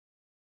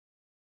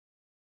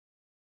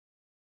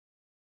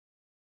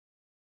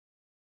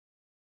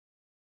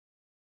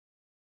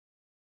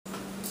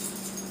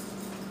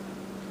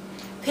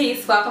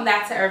Peace, welcome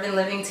back to Urban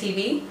Living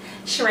TV.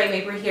 Sheree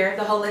Mabry here,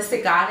 the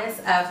holistic goddess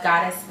of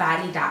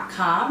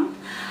goddessbody.com.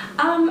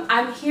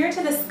 I'm here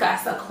to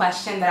discuss a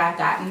question that I've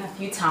gotten a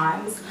few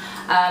times,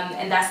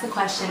 and that's the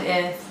question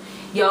if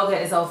yoga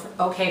is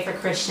okay for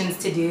Christians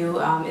to do.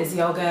 Does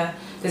yoga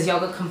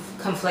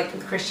conflict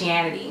with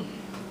Christianity?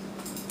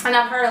 And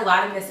I've heard a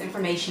lot of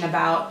misinformation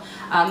about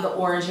the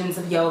origins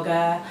of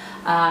yoga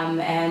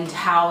and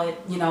how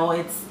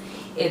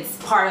it's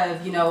part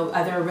of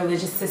other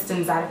religious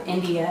systems out of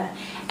India.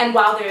 And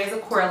while there is a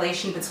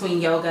correlation between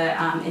yoga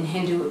and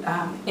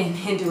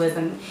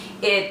Hinduism,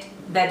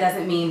 that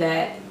doesn't mean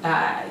that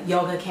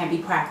yoga can't be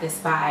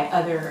practiced by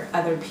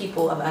other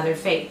people of other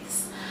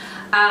faiths.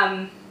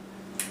 I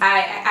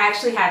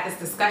actually had this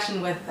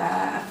discussion with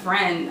a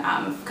friend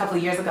a couple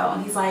of years ago,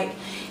 and he's like,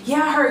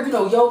 "Yeah, I heard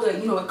yoga,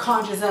 it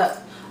conjures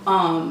up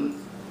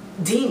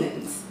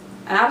demons,"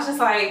 and I was just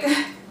like,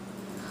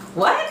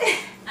 "What?"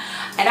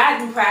 And I'd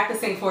been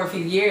practicing for a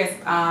few years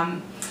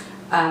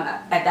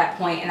at that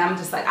point, and I'm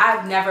just like,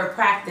 I've never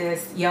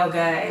practiced yoga,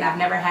 and I've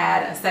never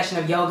had a session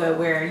of yoga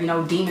where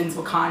demons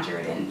were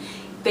conjured and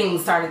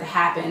things started to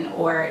happen,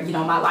 or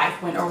my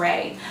life went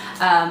awry.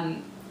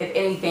 If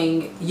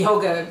anything,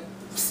 yoga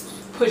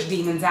pushed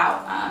demons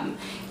out.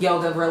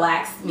 Yoga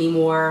relaxed me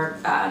more,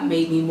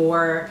 made me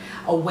more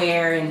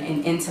aware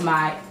and into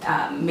my,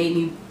 made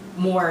me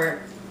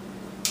more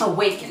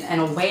awake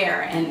and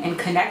aware and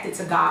connected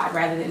to God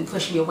rather than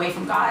push me away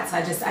from God. So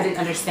I didn't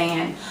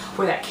understand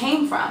where that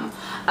came from.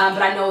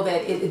 But I know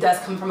that it does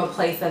come from a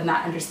place of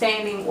not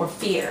understanding or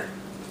fear.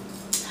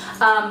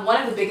 One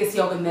of the biggest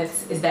yoga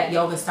myths is that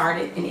yoga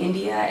started in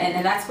India,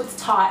 and that's what's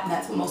taught, and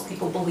that's what most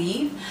people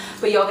believe.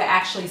 But yoga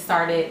actually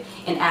started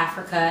in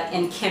Africa,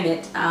 in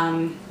Kemet,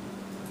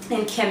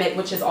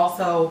 which is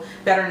also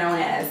better known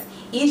as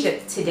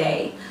Egypt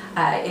today.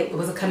 It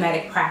was a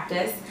Kemetic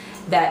practice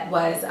that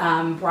was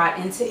brought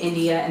into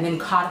India and then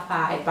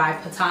codified by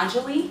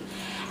Patanjali,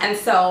 and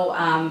so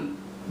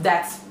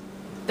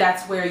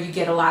that's where you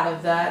get a lot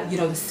of the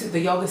the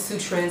Yoga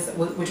Sutras,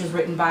 which was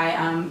written by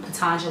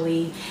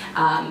Patanjali,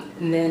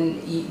 and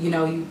then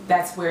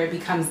that's where it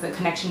becomes the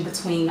connection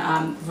between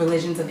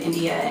religions of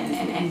India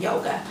and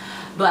yoga.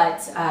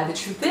 But the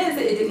truth is,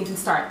 it didn't even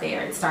start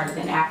there. It started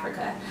in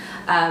Africa.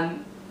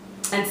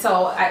 And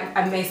so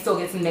I may still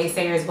get some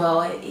naysayers.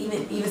 Well,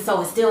 even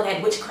so, it's still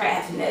that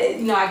witchcraft,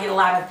 and I get a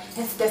lot of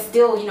that's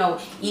still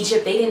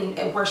Egypt. They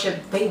didn't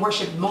worship. They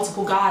worshiped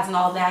multiple gods and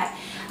all that.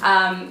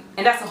 And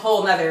that's a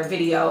whole nother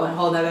video, and a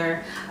whole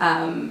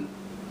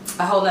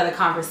nother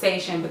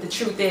conversation. But the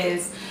truth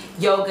is,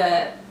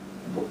 yoga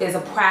is a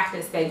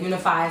practice that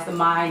unifies the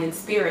mind and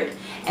spirit,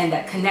 and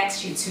that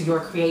connects you to your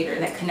Creator,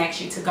 that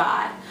connects you to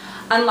God.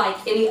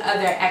 Unlike any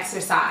other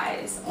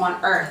exercise on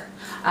earth,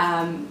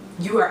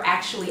 you are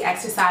actually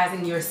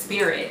exercising your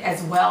spirit as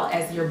well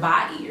as your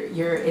body.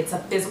 It's a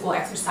physical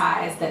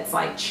exercise that's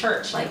like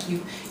church. Like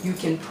you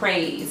can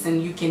praise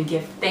and you can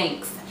give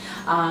thanks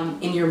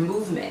in your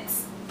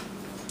movements.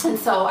 And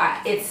so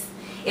it's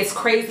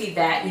crazy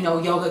that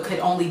yoga could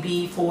only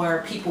be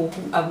for people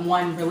of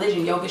one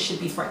religion. Yoga should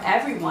be for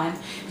everyone,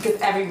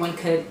 because everyone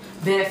could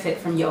benefit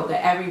from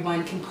yoga.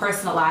 Everyone can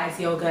personalize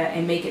yoga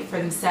and make it for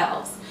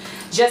themselves.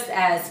 Just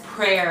as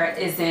prayer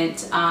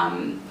isn't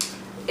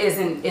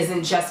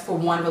just for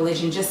one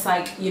religion. Just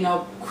like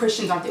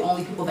Christians aren't the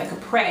only people that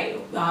could pray.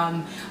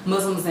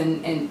 Muslims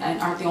and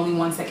aren't the only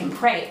ones that can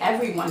pray.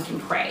 Everyone can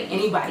pray.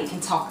 Anybody can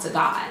talk to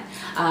God,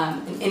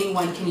 and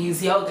anyone can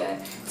use yoga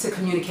to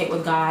communicate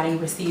with God and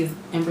receives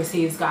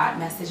God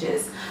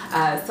messages.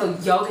 So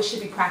yoga should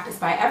be practiced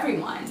by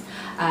everyone.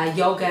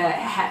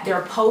 There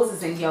are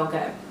poses in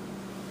yoga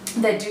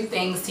that do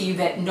things to you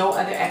that no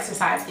other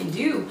exercise can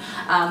do.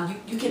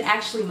 You can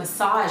actually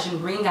massage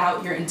and wring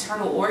out your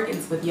internal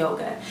organs with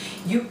yoga.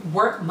 You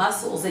work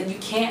muscles that you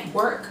can't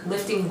work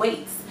lifting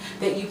weights,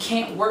 that you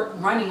can't work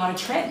running on a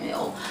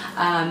treadmill.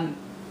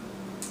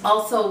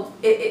 Also,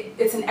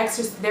 it's an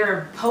exercise. There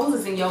are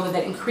poses in yoga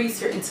that increase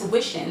your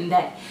intuition,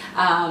 that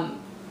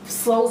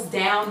slows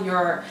down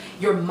your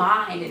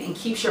mind and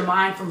keeps your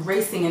mind from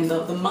racing in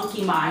the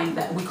monkey mind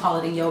that we call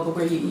it in yoga,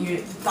 where your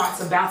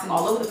thoughts are bouncing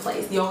all over the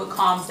place. Yoga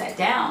calms that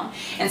down,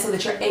 and so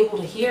that you're able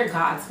to hear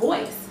God's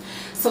voice.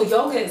 So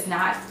yoga is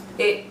not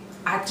it.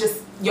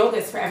 Yoga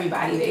is for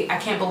everybody. I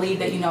can't believe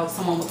that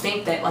someone would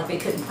think that they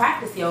couldn't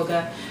practice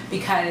yoga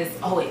because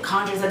it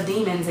conjures up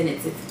demons and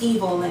it's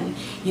evil, and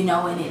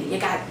and you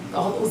got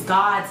all those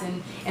gods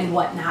and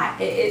whatnot.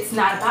 It's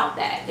not about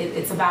that.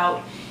 It's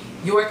about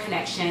your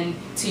connection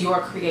to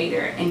your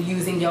Creator and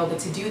using yoga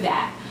to do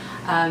that.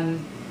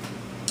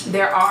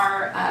 There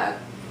are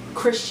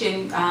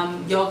Christian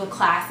yoga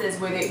classes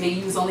where they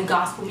use only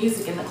gospel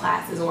music in the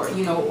classes, or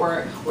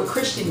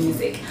Christian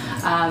music.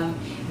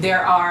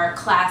 There are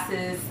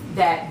classes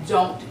that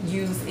don't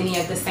use any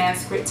of the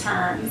Sanskrit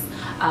terms.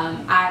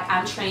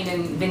 I'm trained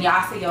in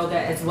Vinyasa yoga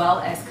as well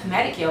as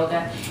Kemetic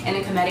yoga, and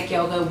in Kemetic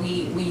yoga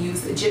we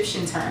use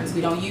Egyptian terms.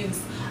 We don't use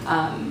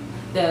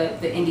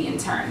the Indian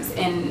terms.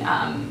 In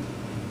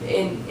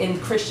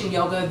Christian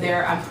yoga,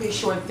 I'm pretty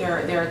sure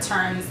there are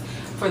terms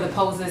for the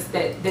poses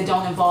that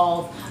don't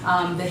involve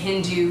the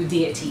Hindu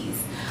deities.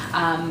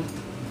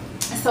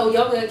 So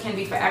yoga can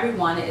be for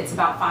everyone. It's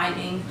about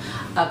finding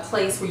a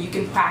place where you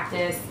can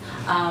practice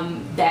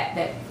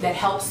that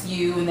helps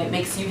you and that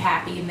makes you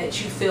happy, and that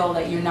you feel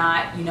that you're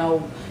not, you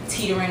know,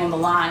 teetering on the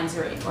lines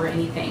or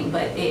anything.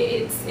 But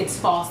it's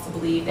false to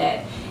believe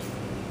that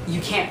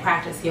you can't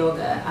practice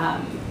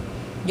yoga.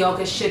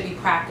 Yoga should be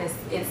practiced.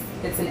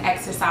 It's an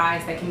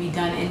exercise that can be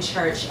done in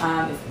church.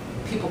 If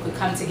people could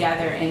come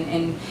together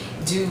and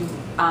do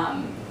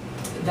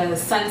the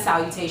sun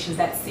salutations,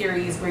 that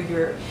series where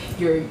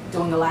you're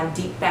doing a lot of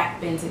deep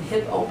back bends and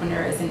hip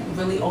openers and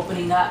really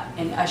opening up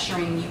and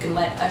ushering, you can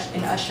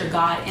usher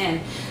God in.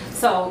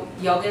 So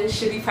yoga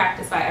should be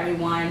practiced by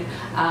everyone.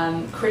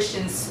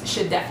 Christians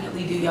should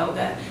definitely do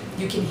yoga.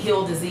 You can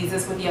heal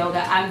diseases with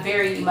yoga. I'm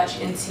very much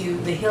into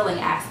the healing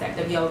aspect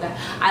of yoga.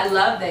 I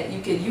love that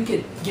you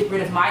could get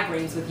rid of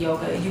migraines with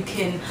yoga. You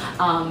can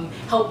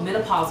help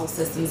menopausal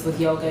systems with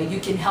yoga. You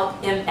can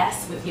help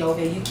MS with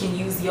yoga. You can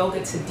use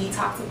yoga to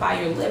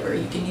detoxify your liver.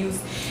 You can use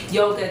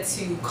yoga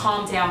to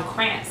calm down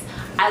cramps.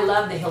 I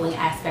love the healing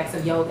aspects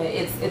of yoga.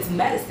 It's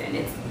medicine.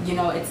 It's, you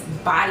know, it's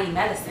body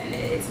medicine.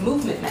 It's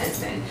movement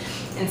medicine.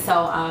 And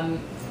so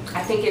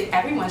I think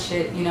everyone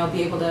should, you know,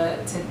 be able to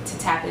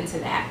tap into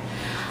that.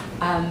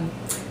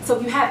 So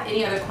if you have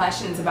any other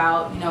questions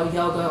about, you know,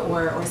 yoga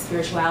or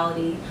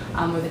spirituality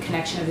or the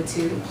connection of the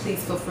two,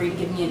 please feel free to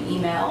give me an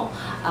email.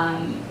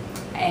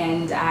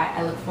 And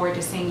I look forward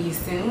to seeing you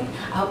soon.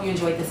 I hope you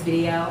enjoyed this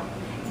video.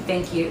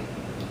 Thank you.